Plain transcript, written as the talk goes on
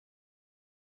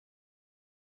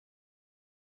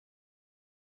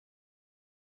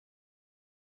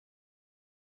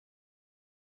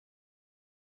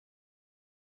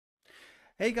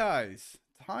Hey guys,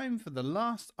 time for the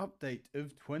last update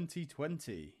of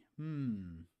 2020.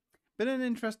 Been an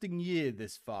interesting year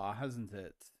this far, hasn't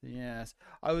it? Yes.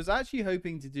 I was actually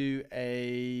hoping to do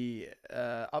a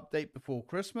update before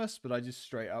Christmas, but I just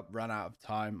straight up ran out of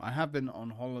time. I have been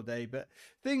on holiday, but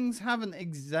things haven't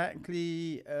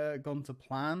exactly gone to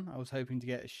plan. I was hoping to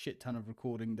get a shit ton of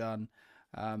recording done.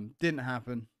 Didn't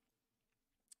happen.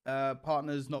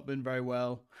 Partner's not been very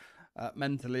well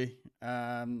mentally.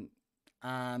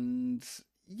 And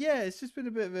yeah, it's just been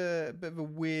a bit of a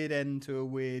weird end to a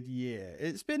weird year.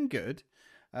 It's been good,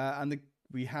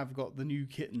 we have got the new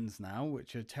kittens now,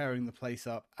 which are tearing the place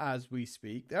up as we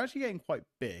speak. They're actually getting quite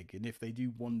big, and if they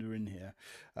do wander in here,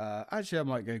 actually I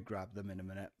might go grab them in a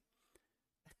minute.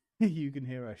 You can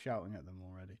hear her shouting at them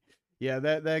already. Yeah,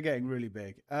 they're getting really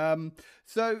big.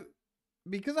 So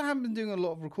because I haven't been doing a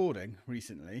lot of recording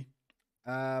recently,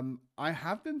 I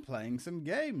have been playing some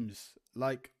games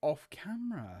like off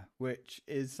camera, which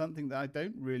is something that I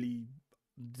don't really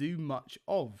do much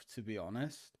of, to be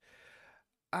honest.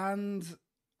 And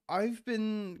I've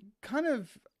been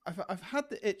I've had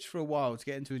the itch for a while to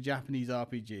get into a Japanese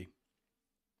RPG.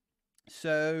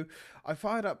 So I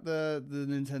fired up the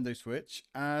Nintendo Switch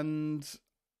and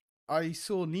I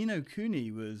saw Nino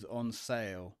Kuni was on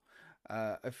sale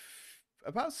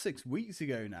about 6 weeks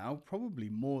ago now, probably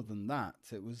more than that.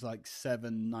 It was like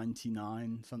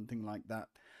 $7.99, something like that.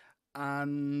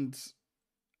 And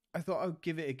I thought I'd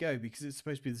give it a go because it's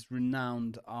supposed to be this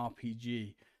renowned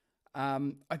RPG.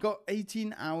 I got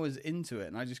 18 hours into it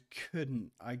and I just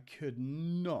I could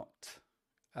not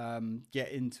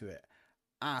get into it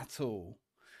at all.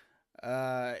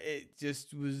 It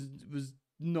just was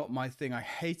not my thing. I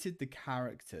hated the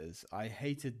characters. I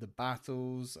hated the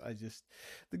battles.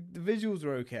 The visuals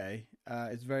were okay.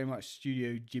 It's very much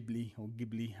Studio Ghibli or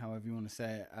Ghibli, however you want to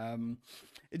say it.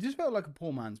 It just felt like a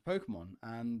poor man's Pokemon,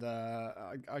 and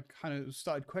I kind of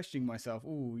started questioning myself.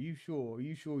 Oh, you sure? Are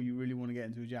you sure you really want to get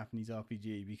into a Japanese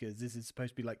RPG because this is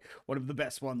supposed to be like one of the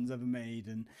best ones ever made,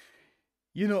 and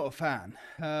you're not a fan.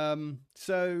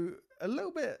 So a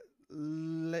little bit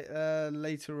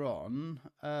later on,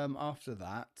 after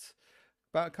that,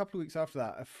 about a couple of weeks after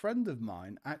that, a friend of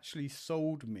mine actually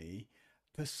sold me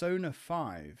Persona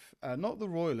 5, not the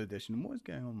Royal Edition. What is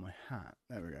going on with my hat?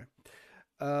 There we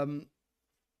go.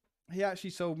 He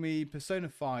actually sold me Persona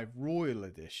 5 Royal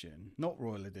Edition, not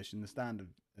Royal Edition, the standard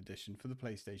edition for the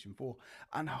PlayStation 4.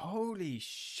 And holy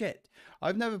shit,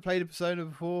 I've never played a Persona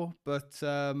before, but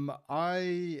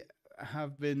I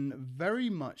have been very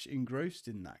much engrossed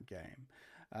in that game.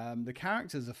 The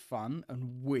characters are fun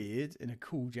and weird in a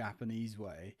cool Japanese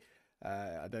way.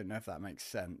 I don't know if that makes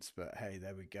sense, but hey,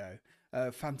 there we go.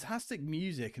 Fantastic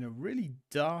music and a really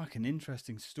dark and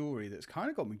interesting story that's kind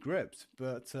of got me gripped.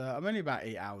 But I'm only about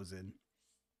 8 hours in,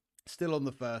 still on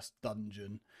the first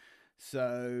dungeon.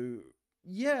 So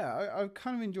yeah, I'm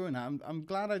kind of enjoying that. I'm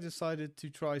glad I decided to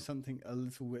try something a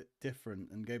little bit different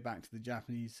and go back to the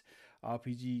Japanese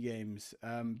RPG games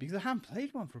because I haven't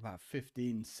played one for about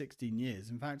 15, 16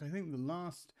 years. In fact, I think the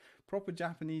last proper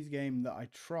Japanese game that I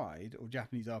tried, or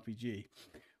Japanese RPG,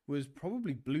 was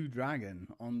probably Blue Dragon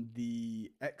on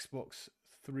the Xbox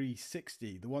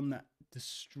 360, the one that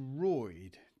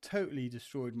totally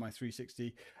destroyed my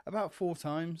 360 about 4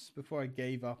 times before I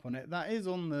gave up on it. That is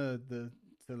on the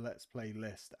Let's Play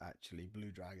list, actually,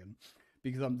 Blue Dragon,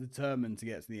 because I'm determined to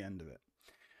get to the end of it.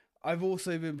 I've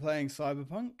also been playing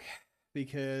Cyberpunk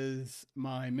because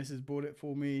my missus bought it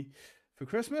for me for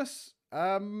Christmas.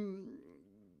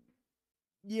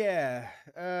 Yeah,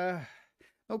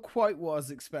 not quite what I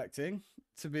was expecting,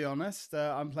 to be honest.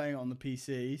 I'm playing it on the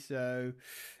PC, so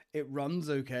it runs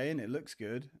okay and it looks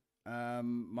good.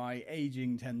 My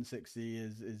aging 1060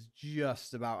 is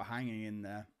just about hanging in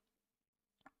there.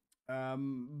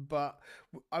 But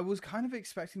I was kind of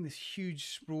expecting this huge,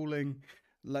 sprawling,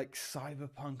 like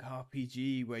cyberpunk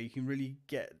RPG where you can really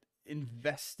get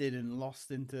invested and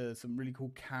lost into some really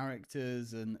cool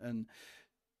characters and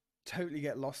totally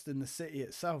get lost in the city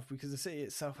itself, because the city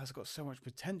itself has got so much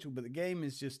potential, but the game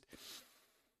is just,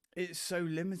 it's so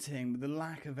limiting with the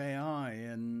lack of AI,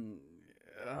 and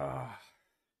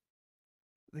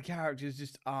the characters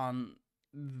just aren't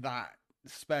that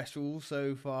special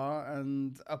so far.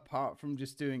 And apart from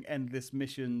just doing endless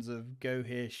missions of go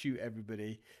here, shoot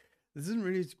everybody, there isn't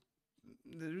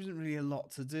really a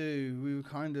lot to do. We were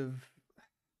kind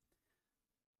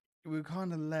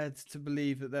of led to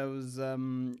believe that there was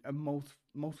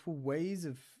multiple ways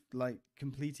of like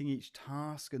completing each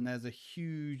task, and there's a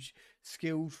huge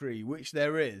skill tree, which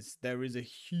there is. There is a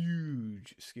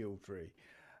huge skill tree,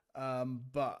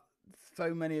 but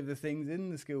so many of the things in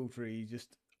the skill tree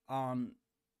just aren't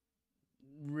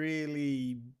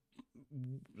really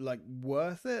like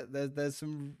worth it. There's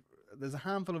a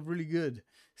handful of really good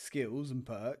skills and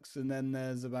perks, and then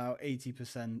there's about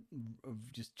 80%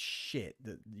 of just shit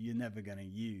that you're never going to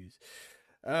use.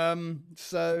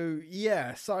 So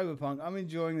yeah, Cyberpunk, I'm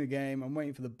enjoying the game. I'm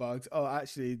waiting for the bugs. Oh,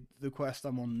 actually, the quest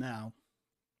I'm on now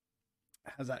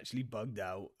has actually bugged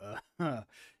out.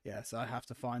 Yeah, so I have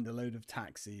to find a load of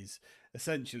taxis.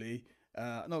 Essentially,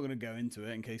 I'm not going to go into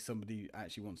it in case somebody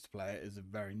actually wants to play it. It's a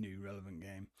very new, relevant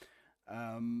game.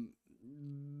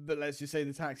 But let's just say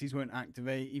the taxis won't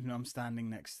activate, even though I'm standing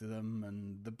next to them.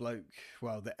 And the bloke,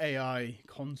 well, the AI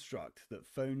construct that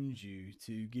phones you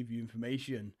to give you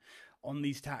information on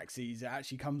these taxis, it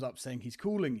actually comes up saying he's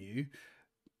calling you,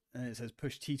 and it says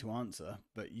push T to answer,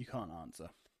 but you can't answer.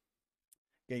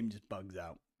 Game just bugs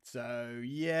out. So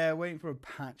yeah, waiting for a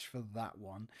patch for that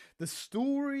one. The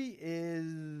story is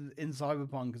in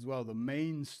Cyberpunk as well. The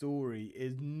main story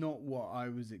is not what I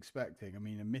was expecting. I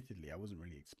mean, admittedly, I wasn't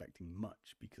really expecting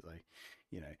much because I,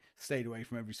 stayed away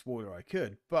from every spoiler I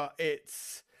could. But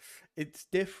it's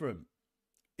different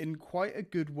in quite a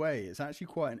good way. It's actually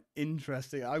quite an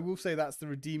interesting. I will say that's the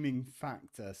redeeming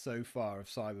factor so far of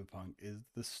Cyberpunk is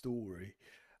the story.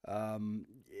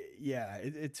 Yeah,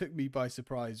 it took me by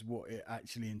surprise what it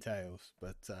actually entails,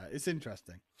 but it's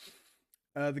interesting.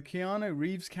 The Keanu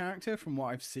Reeves character, from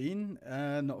what I've seen,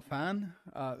 not a fan.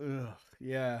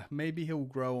 Yeah, maybe he'll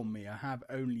grow on me. I have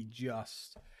only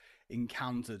just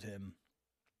encountered him,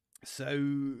 so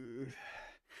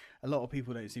a lot of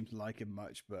people don't seem to like him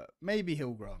much, but maybe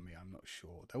he'll grow on me. I'm not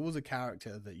sure. There was a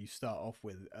character that you start off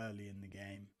with early in the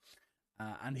game.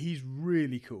 And he's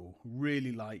really cool,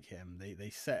 really like him.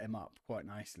 They set him up quite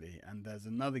nicely. And there's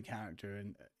another character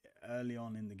early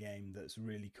on in the game that's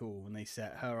really cool, and they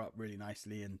set her up really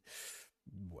nicely. And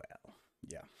well,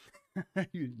 yeah,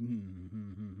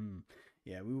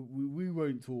 yeah, we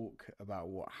won't talk about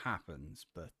what happens,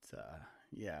 but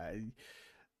yeah,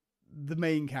 the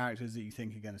main characters that you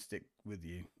think are going to stick with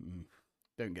you,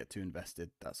 don't get too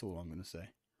invested. That's all I'm going to say.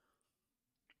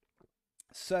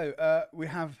 So we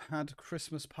have had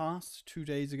Christmas past 2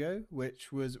 days ago,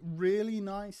 which was really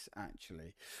nice,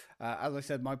 actually. As I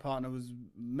said, my partner was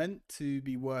meant to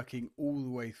be working all the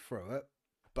way through it,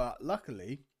 but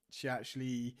luckily she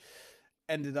actually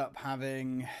ended up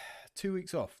having 2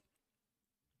 weeks off.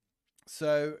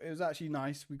 So it was actually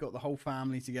nice. We got the whole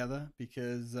family together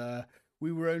because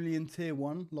we were only in tier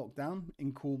 1 lockdown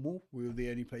in Cornwall. We were the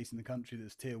only place in the country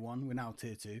that's tier 1. We're now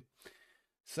tier 2.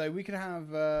 So we could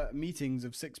have meetings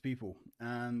of 6 people,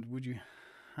 and would you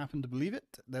happen to believe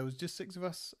it? There was just 6 of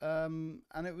us, and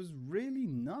it was really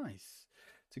nice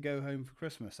to go home for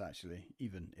Christmas, actually,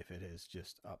 even if it is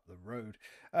just up the road.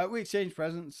 We exchanged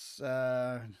presents,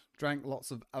 drank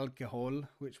lots of alcohol,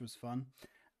 which was fun,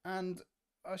 and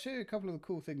I'll show you a couple of the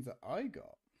cool things that I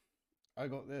got. I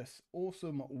got this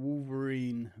awesome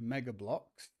Wolverine Mega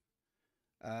Blocks,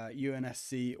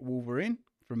 UNSC Wolverine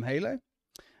from Halo.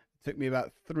 Took me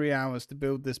about 3 hours to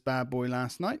build this bad boy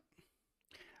last night.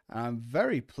 I'm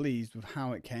very pleased with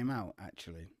how it came out,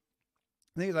 actually.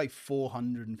 I think it's like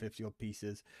 450 odd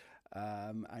pieces.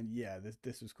 And yeah,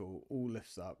 this was cool. All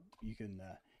lifts up. You can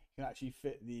actually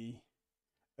fit the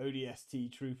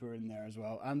ODST trooper in there as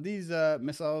well. And these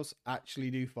missiles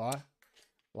actually do fire,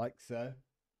 like so.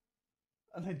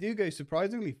 And they do go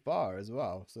surprisingly far as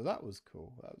well. So that was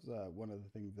cool. That was one of the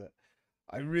things that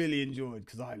I really enjoyed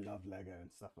because I love Lego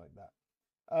and stuff like that.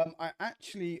 I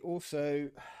actually also,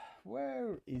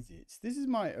 where is it? This is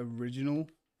my original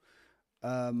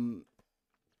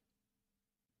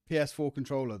PS4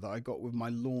 controller that I got with my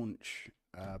launch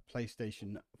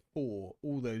PlayStation 4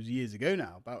 all those years ago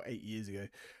now, about 8 years ago.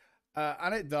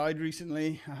 And it died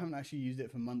recently. I haven't actually used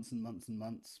it for months and months and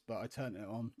months, but I turned it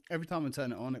on. Every time I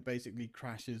turn it on, it basically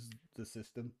crashes the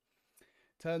system.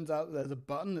 Turns out there's a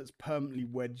button that's permanently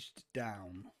wedged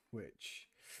down, which,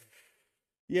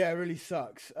 yeah, really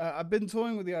sucks. I've been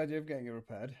toying with the idea of getting it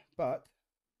repaired, but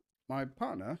my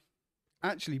partner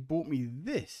actually bought me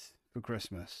this for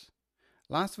Christmas.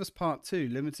 Last of Us Part 2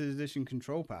 limited edition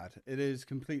control pad. It is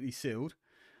completely sealed.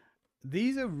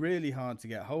 These are really hard to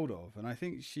get hold of, and I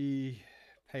think she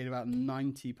paid about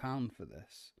 £90 for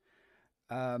this.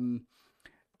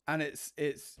 And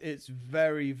it's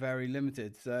very, very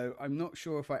limited. So I'm not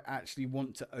sure if I actually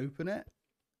want to open it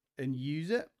and use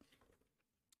it,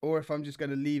 or if I'm just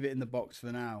going to leave it in the box for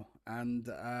now. And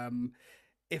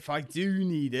if I do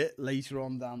need it later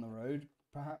on down the road,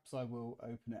 perhaps I will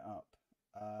open it up.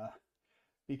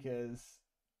 Because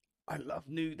I love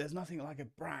new. There's nothing like a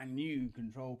brand new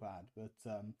control pad. But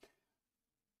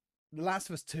The Last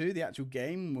of Us 2, the actual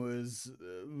game, was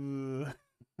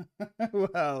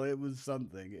Well, it was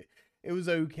something. It was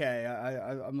okay.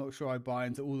 I'm not sure I buy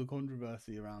into all the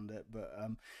controversy around it, but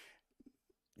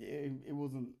it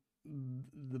wasn't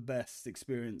the best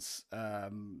experience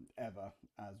ever,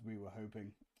 as we were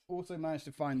hoping. Also managed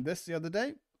to find this the other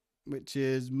day, which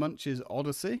is Munch's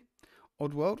Odyssey,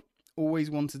 Oddworld.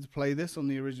 Always wanted to play this on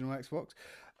the original Xbox.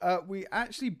 We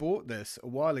actually bought this a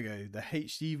while ago. The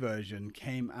HD version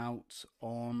came out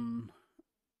on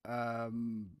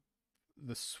um,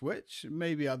 the Switch,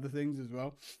 maybe other things as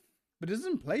well, but it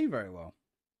doesn't play very well.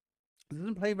 It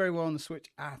doesn't play very well on the Switch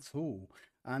at all.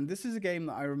 And this is a game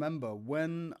that I remember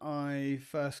when I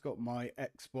first got my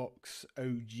Xbox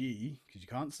OG, because you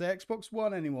can't say Xbox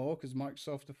One anymore because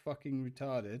Microsoft are fucking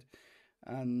retarded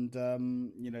and,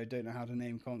 don't know how to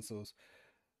name consoles.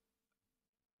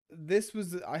 This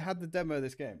was, I had the demo of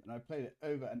this game and I played it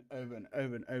over and over and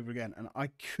over and over again. And I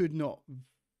could not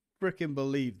freaking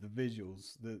believe the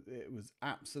visuals. That it was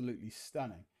absolutely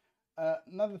stunning.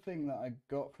 Another thing that I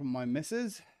got from my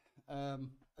missus, a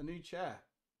new chair.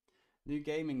 New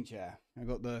gaming chair. I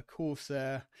got the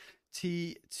Corsair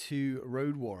T2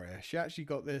 Road Warrior. She actually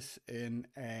got this in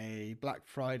a Black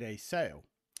Friday sale.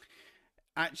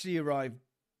 Actually arrived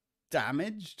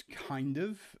damaged, kind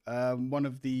of. One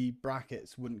of the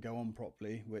brackets wouldn't go on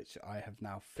properly, which I have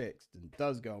now fixed and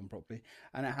does go on properly.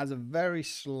 And it has a very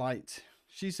slight,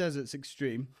 she says it's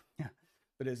extreme,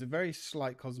 but it's a very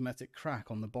slight cosmetic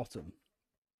crack on the bottom.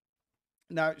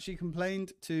 Now, she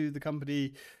complained to the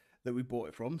company that we bought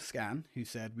it from, Scan, who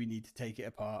said we need to take it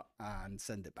apart and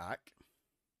send it back,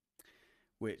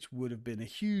 which would have been a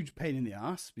huge pain in the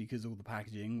ass because all the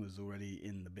packaging was already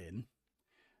in the bin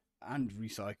and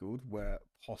recycled where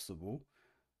possible.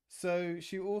 So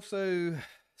she also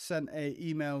sent an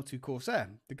email to Corsair,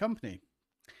 the company,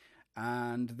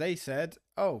 and they said,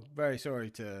 oh, very sorry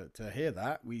to hear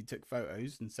that. We took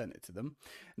photos and sent it to them.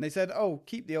 And they said, oh,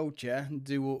 keep the old chair and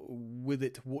do with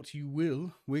it what you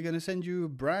will. We're going to send you a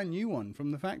brand new one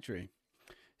from the factory.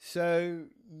 So,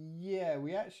 yeah,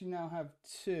 we actually now have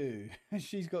two.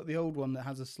 She's got the old one that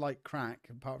has a slight crack.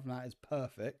 Apart from that, it's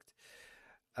perfect.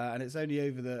 And it's only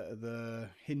over the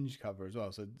hinge cover as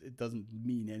well. So it doesn't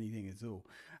mean anything at all.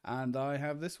 And I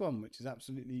have this one, which is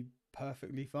absolutely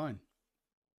perfectly fine.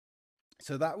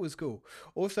 So that was cool.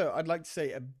 Also, I'd like to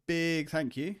say a big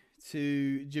thank you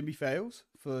to Jimmy Fails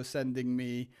for sending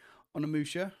me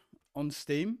Onimusha on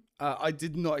Steam. I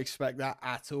did not expect that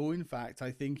at all. In fact,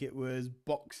 I think it was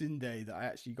Boxing Day that I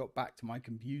actually got back to my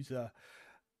computer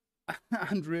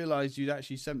and realized you'd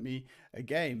actually sent me a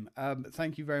game.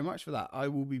 Thank you very much for that. I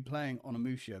will be playing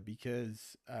Onimusha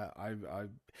because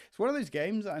it's one of those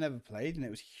games that I never played and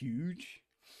it was huge.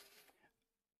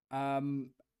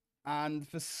 And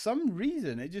for some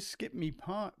reason, it just skipped me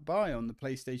by on the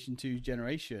PlayStation 2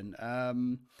 generation.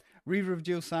 Reaver of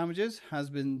Jill Sandwiches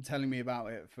has been telling me about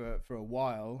it for a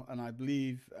while, and I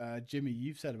believe, Jimmy,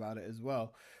 you've said about it as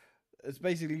well. It's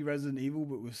basically Resident Evil,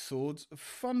 but with swords.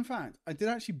 Fun fact, I did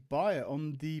actually buy it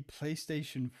on the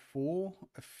PlayStation 4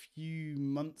 a few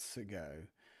months ago.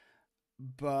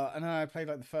 And then I played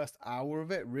like the first hour of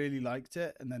it, really liked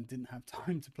it, and then didn't have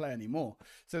time to play anymore.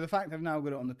 So the fact I've now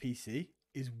got it on the PC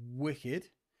is wicked.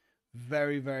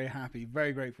 Very, very happy.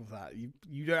 Very grateful for that.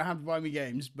 You don't have to buy me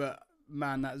games, but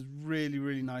man, that's really,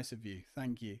 really nice of you.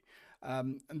 Thank you.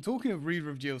 And talking of Reader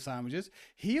of Jill Sandwiches,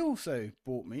 he also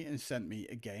bought me and sent me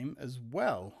a game as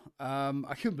well.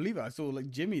 I couldn't believe it. I saw like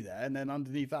Jimmy there, and then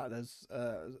underneath that, there's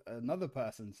another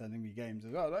person sending me games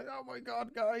as well. Like, oh my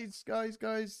god, guys,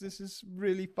 this is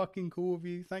really fucking cool of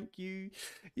you. Thank you.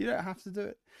 You don't have to do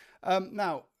it.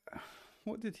 Now,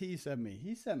 what did he send me?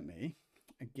 He sent me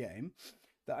a game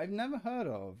that I've never heard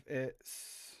of.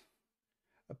 It's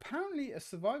apparently a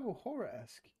survival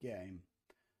horror-esque game.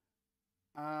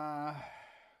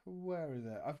 Where is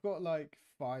it? I've got like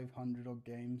 500 odd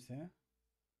games here.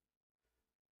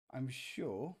 I'm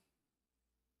sure.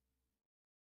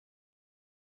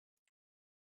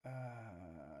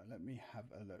 Let me have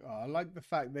a look. Oh, I like the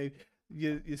fact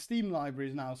your Steam library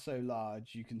is now so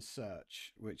large you can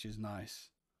search, which is nice.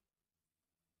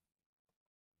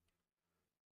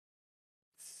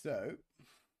 So,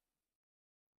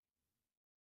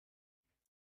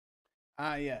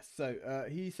 yes. So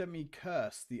he sent me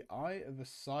Curse, the Eye of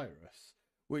Osiris,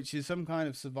 which is some kind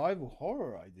of survival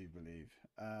horror, I do believe.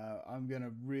 I'm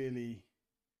gonna really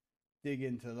dig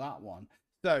into that one.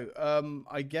 So,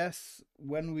 I guess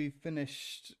when we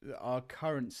finished our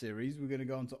current series, we're gonna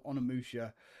go on to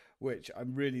Onimusha, which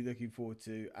I'm really looking forward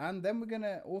to, and then we're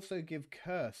gonna also give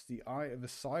Curse, the Eye of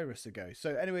Osiris, a go.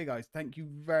 So, anyway, guys, thank you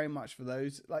very much for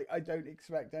those. Like, I don't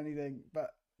expect anything,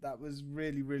 but that was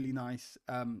really, really nice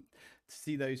to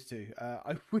see those two.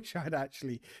 I wish I'd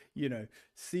actually,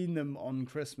 seen them on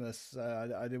Christmas.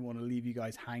 I didn't want to leave you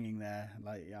guys hanging there,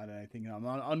 like, I don't know, thinking I'm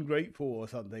ungrateful or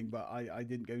something, but I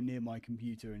didn't go near my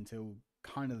computer until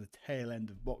kind of the tail end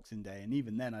of Boxing Day. And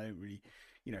even then, I don't really,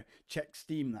 check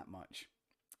Steam that much.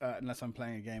 Unless I'm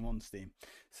playing a game on Steam.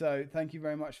 So thank you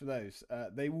very much for those.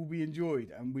 They will be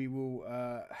enjoyed, and we will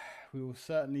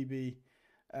certainly be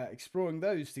exploring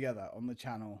those together on the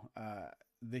channel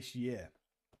this year.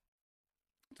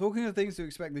 Talking of things to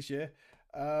expect this year,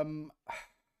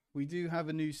 we do have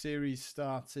a new series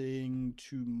starting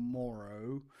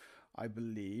tomorrow, I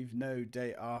believe. No,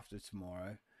 day after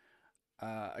tomorrow.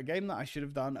 A game that I should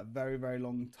have done a very, very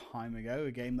long time ago.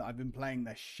 A game that I've been playing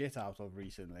the shit out of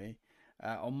recently.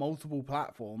 On multiple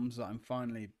platforms that I'm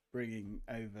finally bringing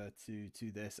over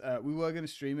to this. We were going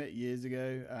to stream it years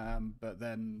ago, but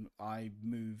then I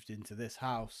moved into this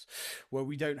house where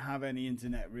we don't have any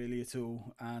internet really at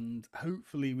all, and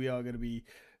hopefully we are going to be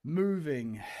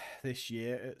moving this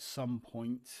year at some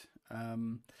point,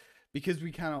 because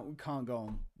we can't go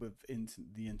on with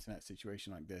the internet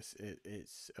situation like this.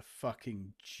 It's a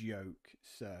fucking joke.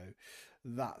 So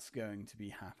that's going to be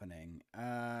happening.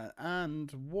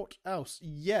 And what else?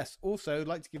 Yes, also I'd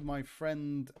like to give my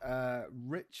friend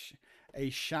Rich a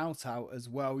shout out as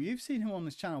well. You've seen him on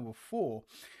this channel before.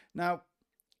 Now,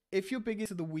 if you're big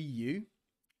into the Wii U,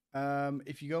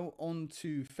 if you go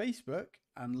onto Facebook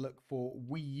and look for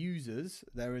Wii users,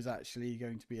 there is actually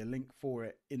going to be a link for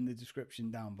it in the description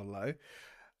down below.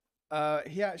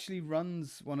 He actually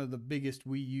runs one of the biggest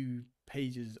Wii U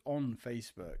pages on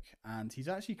Facebook, and he's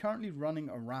actually currently running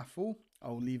a raffle.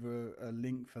 I'll leave a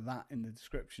link for that in the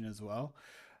description as well,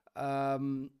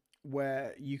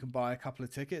 where you can buy a couple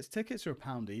of tickets. Tickets are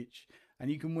 £1 each,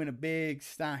 and you can win a big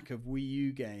stack of Wii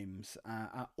U games.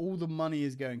 All the money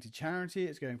is going to charity.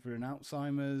 It's going for an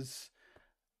Alzheimer's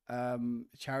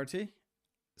charity.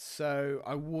 So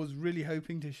I was really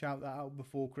hoping to shout that out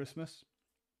before Christmas.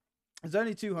 There's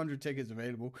only 200 tickets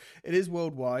available. It is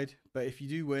worldwide, but if you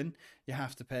do win, you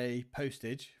have to pay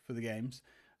postage for the games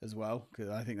as well, because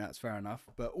I think that's fair enough.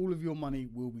 But all of your money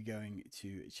will be going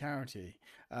to charity.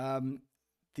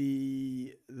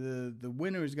 The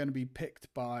winner is going to be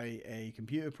picked by a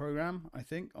computer program, I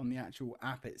think, on the actual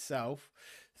app itself.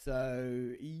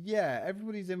 So yeah,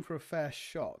 everybody's in for a fair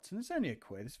shot, and it's only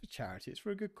 £1. It's for charity. It's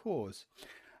for a good cause.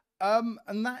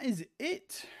 And that is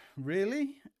it,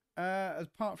 really.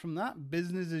 Apart from that,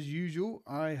 business as usual.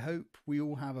 I hope we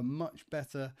all have a much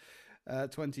better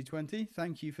 2020.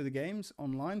 Thank you for the games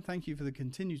online. Thank you for the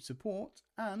continued support,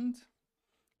 and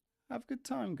have a good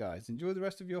time, guys. Enjoy the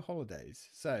rest of your holidays.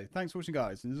 So thanks for watching,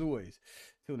 guys, and as always,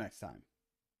 till next time.